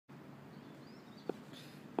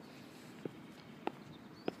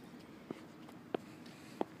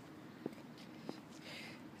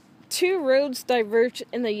Two roads diverge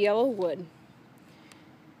in the yellow wood.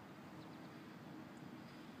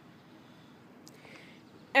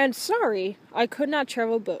 And sorry, I could not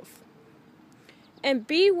travel both. And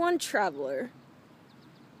be one traveler.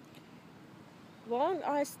 Long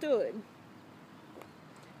I stood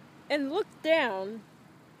and looked down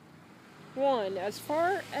one as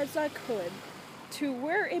far as I could to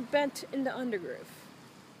where it bent in the undergrowth.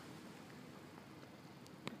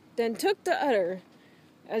 Then took the other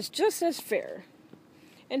as just as fair,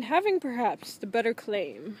 and having perhaps the better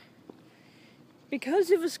claim, because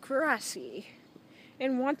it was grassy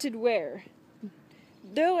and wanted wear,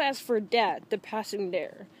 though as for that the passing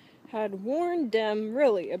there had worn them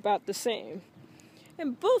really about the same.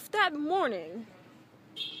 And both that morning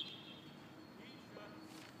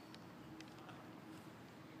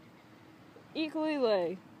equally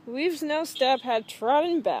lay, leaves no step had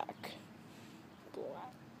trodden back.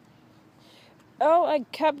 Oh, I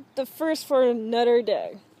kept the first for another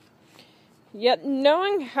day. Yet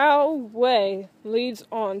knowing how way leads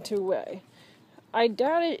on to way, I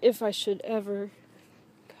doubted if I should ever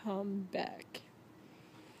come back.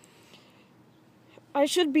 I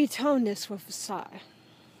should be telling this with a sigh.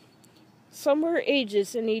 Somewhere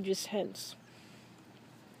ages and ages hence,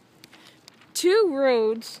 two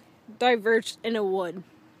roads diverged in a wood.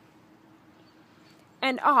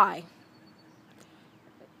 And I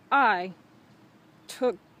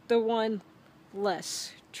took the one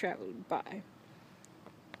less traveled by.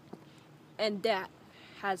 And that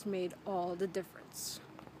has made all the difference.